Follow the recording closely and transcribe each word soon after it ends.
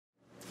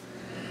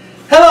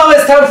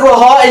time for a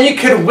haul, and you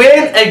could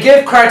win a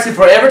gift card to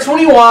Forever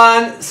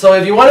 21. So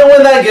if you want to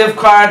win that gift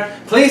card,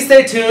 please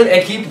stay tuned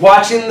and keep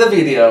watching the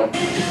video.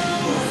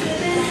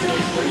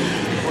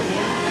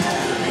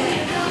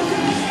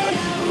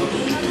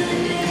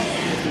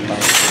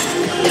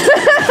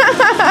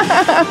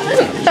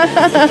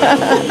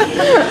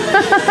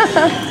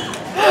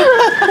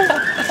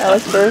 That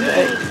was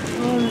perfect.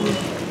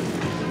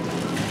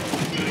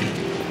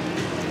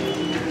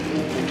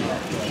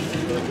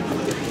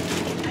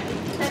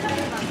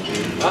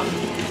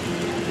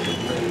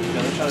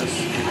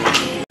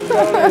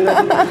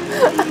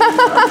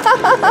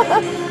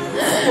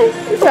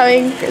 He's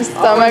having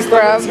stomach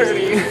cramps.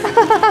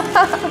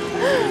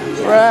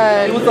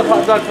 Right. It was the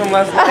hot dog from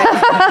last night.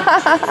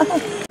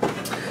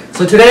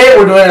 So today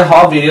we're doing a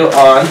haul video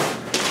on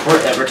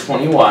Forever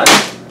 21.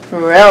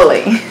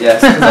 Really?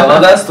 Yes, because I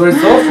love that store.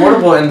 It's so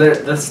affordable, and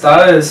the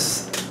style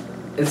is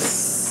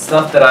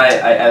stuff that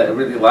I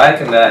really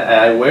like and that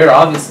I wear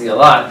obviously a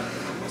lot.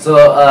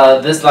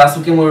 So this last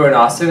weekend we were in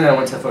Austin and I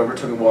went to Forever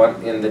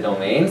 21 in the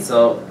Domain.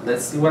 So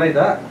let's see what I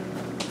got.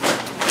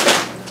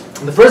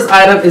 The first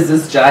item is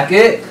this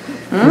jacket.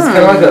 It's kind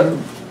of like a...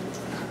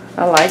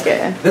 I like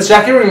it. This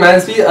jacket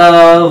reminds me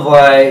of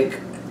like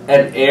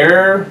an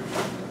Air...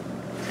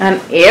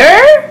 An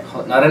Air?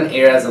 Not an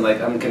Air as in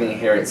like I'm getting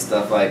hair and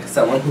stuff, like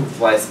someone who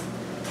flies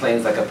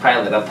planes like a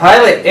pilot.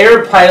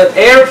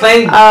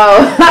 Airplane. Oh.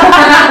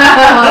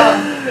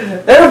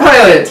 Air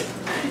pilot.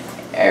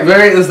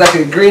 It was like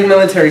a green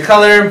military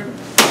color. Do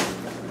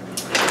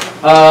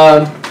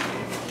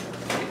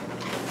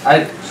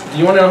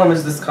you want to know how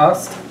much this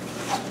cost?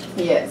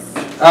 Yes.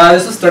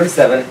 This was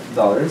 $37.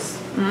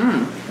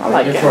 I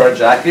like it. For a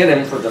jacket,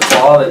 and for the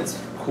fall, it's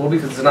cool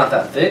because it's not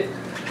that thick.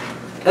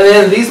 And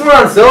then these were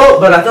on sale,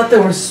 but I thought they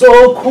were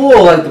so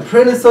cool. Like the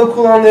print is so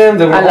cool on them.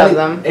 They were I love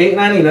them.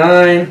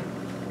 $8.99.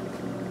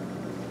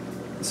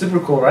 Super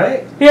cool,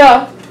 right?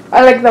 Yeah,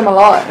 I like them a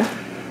lot.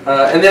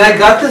 And then I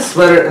got this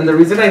sweater, and the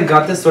reason I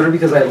got this sweater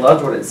because I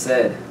loved what it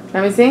said.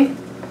 Let me see.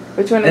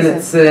 Which one is it? And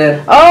it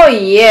said... Oh,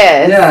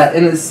 yes. Yeah,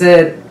 and it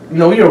said,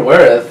 know your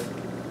worth.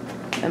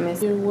 Let me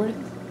see your worth.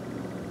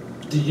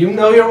 Do you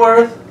know your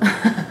worth?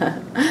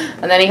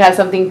 And then he had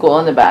something cool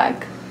on the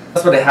back.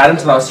 That's what I had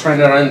until I was trying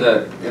it on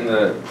in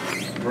the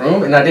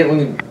room, and I didn't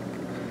really...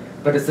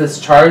 But it says,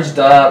 charged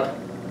up,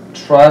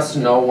 trust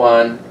no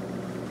one.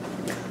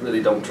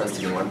 Really don't trust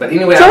anyone, but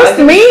anyway, trust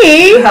me.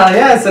 Hell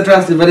yeah, it's so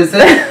trusted. But it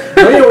says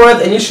know your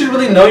worth, and you should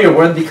really know your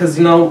worth because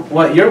you know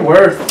what you're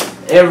worth.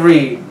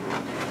 Every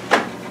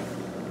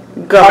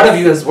part of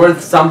you is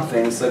worth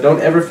something, so don't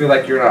ever feel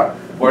like you're not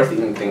worth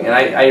anything. And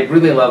I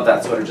really love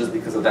that sweater just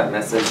because of that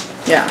message.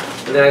 Yeah.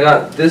 And then I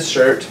got this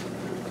shirt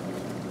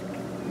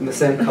in the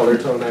same color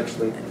tone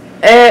actually.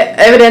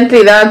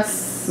 Evidently,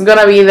 that's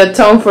gonna be the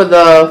tone for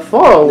the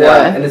fall.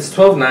 Yeah, what? and it's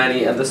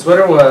 $12.90, and the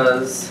sweater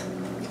was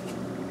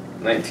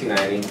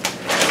 $19.90.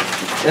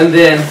 And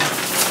then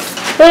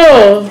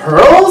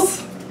pearls?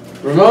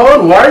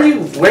 Ramon, why are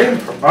you wearing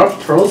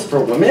pearls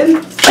for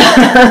women?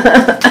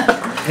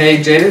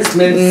 Hey, Jaden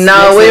Smith.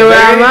 No, we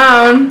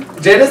Ramon.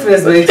 Jaden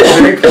Smith makes it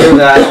very clear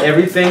that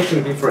everything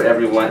can be for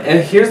everyone.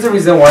 And here's the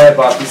reason why I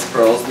bought these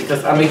pearls,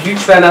 because I'm a huge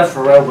fan of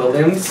Pharrell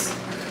Williams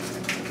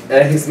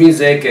and his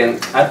music,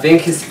 and I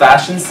think his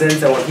fashion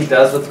sense and what he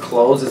does with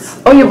clothes is...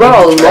 Oh, you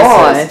brought a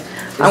lot.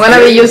 I'm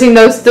gonna be using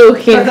those too,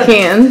 hint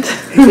hint.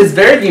 It's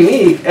very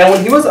unique, and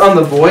when he was on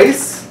The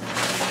Voice,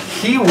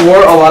 he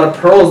wore a lot of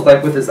pearls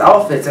like with his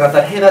outfits, and I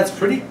thought, hey, that's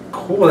pretty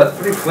cool, that's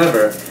pretty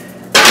clever.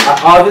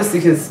 Obviously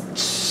his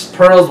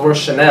pearls were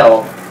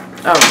Chanel,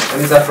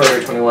 and he's at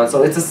Forever 21,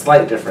 so it's a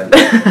slight difference.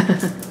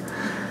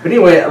 But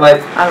anyway,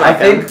 like I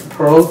think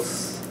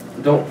pearls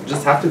don't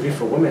just have to be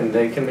for women,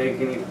 they can make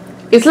any...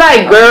 It's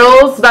like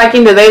girls back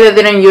in the day that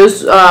didn't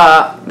use,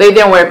 they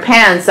didn't wear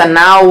pants, and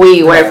now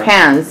we wear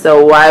pants.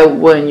 So why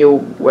wouldn't you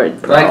wear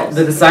pearls? Like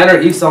the designer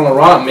Yves Saint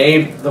Laurent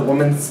made the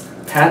women's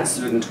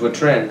pantsuit into a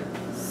trend.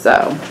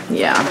 So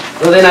yeah.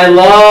 So then I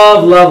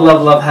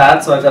love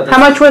hats. So I got this.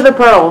 How much were the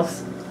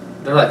pearls?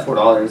 They're like $4.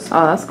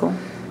 Oh, that's cool.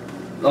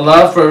 I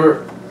love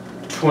Forever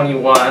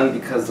 21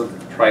 because of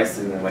the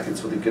pricing, and like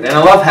it's really good. And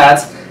I love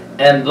hats.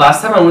 And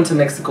last time I went to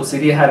Mexico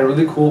City, I had a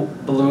really cool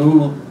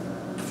blue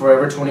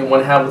Forever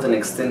 21 hat with an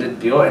extended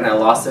bill, and I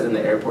lost it in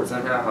the airport. So I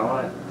don't know how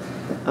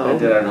I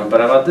did, I don't know.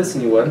 But I bought this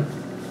new one.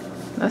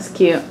 That's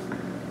cute.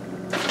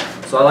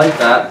 So I like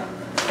that.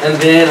 And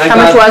then I got...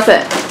 How much was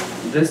it?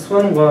 This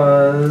one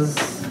was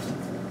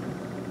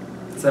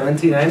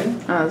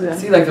 $17.90. Oh, that's good.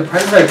 See, like the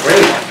prices are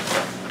great.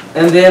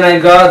 And then I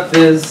got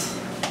this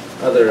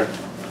other...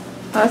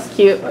 That's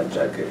cute.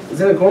 Jacket.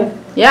 Isn't it cool?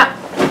 Yeah.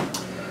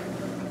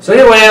 So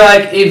anyway,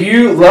 like if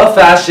you love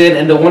fashion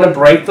and don't want to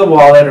break the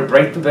wallet or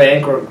break the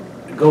bank or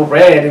go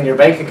red in your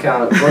bank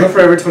account, go to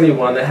Forever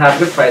 21. They have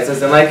good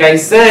prices, and like I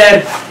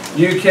said,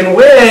 you can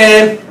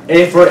win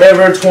a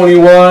Forever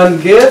 21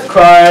 gift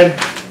card.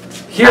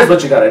 Here's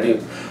what you gotta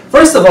do.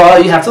 First of all,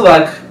 you have to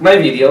like my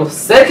video.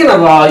 Second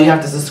of all, you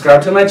have to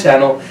subscribe to my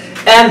channel.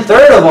 And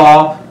third of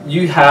all,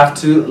 you have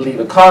to leave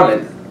a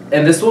comment.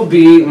 and this will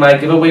be my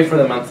giveaway for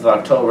the month of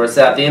October.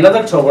 So at the end of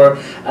October,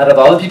 out of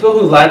all the people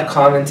who liked,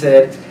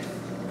 commented,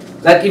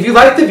 like if you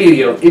like the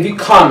video, if you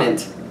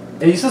comment,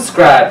 and you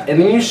subscribe, and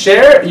then you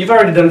share, you've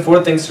already done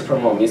 4 things to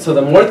promote me. So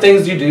the more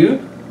things you do,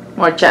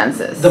 more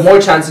chances. the more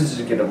chances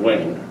you get of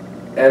winning.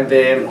 And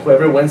then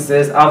whoever wins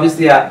this,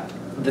 obviously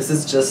this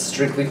is just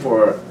strictly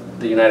for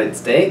the United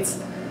States.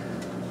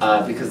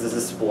 Because this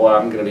is what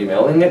I'm going to be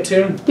mailing it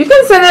to. You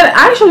can send it,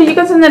 actually, you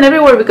can send it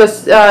everywhere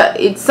because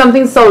it's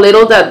something so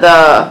little that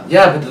the...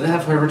 Yeah, but do they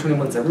have Forever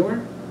 21s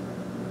everywhere?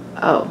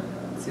 Oh.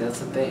 See, that's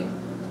the thing.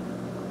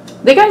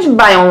 They can just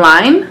buy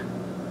online?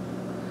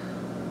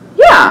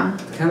 Yeah.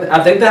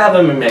 I think they have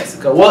them in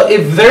Mexico. Well,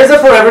 if there's a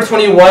Forever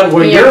 21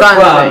 where you're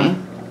from,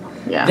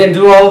 yeah, then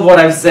do all of what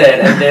I've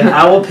said, and then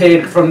I will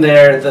pay from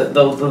there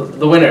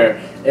the winner.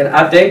 And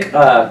I think,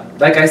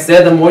 like I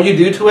said, the more you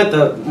do to it,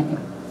 the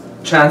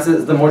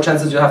more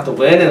chances you have to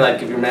win. And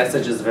like if your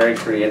message is very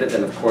creative,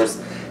 then of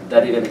course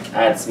that even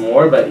adds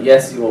more. But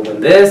yes, you will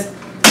win this.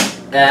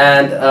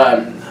 And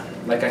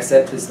like I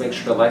said, please make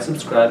sure to like,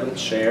 subscribe, and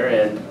share.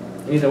 And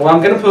anything. Well,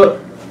 I'm gonna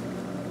put.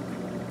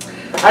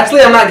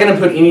 Actually, I'm not gonna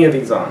put any of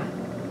these on.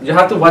 You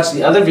have to watch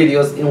the other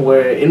videos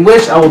in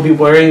which I will be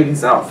wearing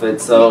these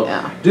outfits. So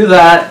yeah, do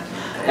that.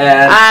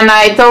 And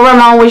I told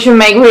Ramon we should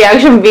make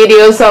reaction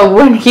videos of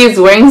when he's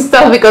wearing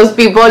stuff because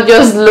people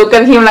just look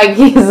at him like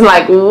he's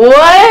like,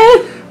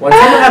 what? One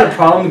time I had a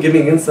problem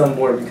getting in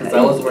somewhere because I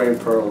was wearing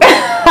pearls.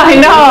 I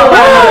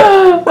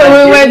know. When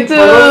we went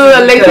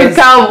to Electric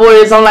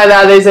Cowboy or something like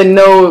that, they said,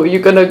 no,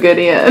 you're going to get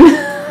in.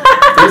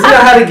 The reason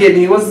I had to get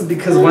new ones is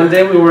because one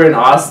day we were in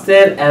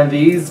Austin and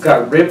these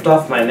got ripped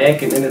off my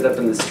neck and ended up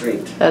in the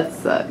street.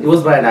 That's It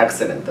was by an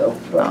accident though.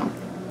 But oh.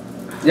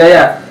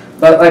 Yeah.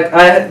 But like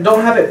I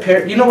don't have it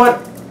paired. You know what?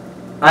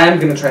 I am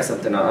gonna try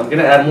something out. I'm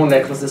gonna add more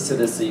necklaces to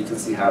this so you can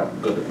see how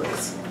good it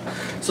looks.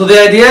 So the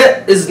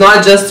idea is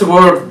not just to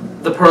wear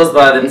the pearls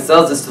by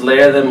themselves, is to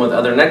layer them with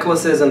other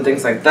necklaces and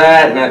things like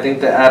that. And I think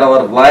to add a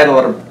lot of light, a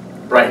lot of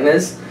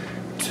brightness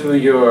to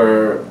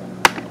your,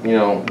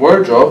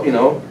 wardrobe.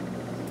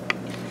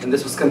 And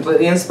this was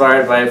completely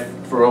inspired by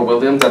Pharrell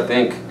Williams. I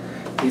think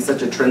he's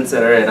such a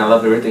trendsetter, and I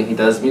love everything he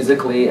does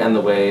musically and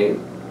the way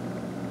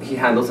he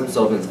handles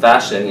himself in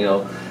fashion.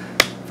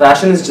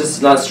 Fashion is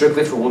just not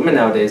strictly for women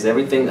nowadays. I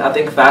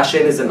think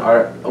fashion is an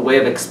art, a way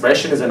of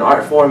expression, is an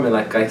art form, and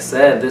like I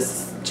said,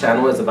 this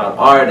channel is about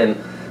art and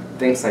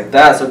things like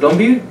that. So don't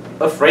be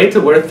afraid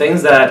to wear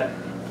things that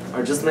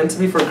are just meant to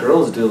be for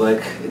girls, dude.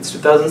 Like, it's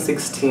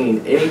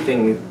 2016.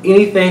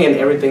 Anything and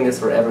everything is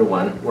for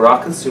everyone. We're all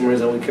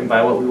consumers and we can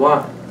buy what we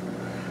want.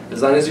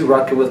 As long as you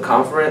rock it with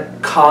conference,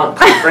 yeah.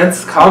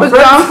 As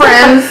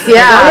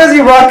long as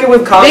you rock it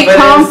with confidence. Big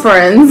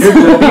conference.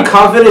 Be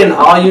confident in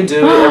all you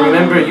do, and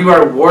remember, you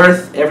are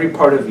worth every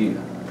part of you.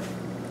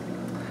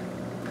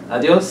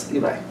 Adios y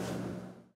bye.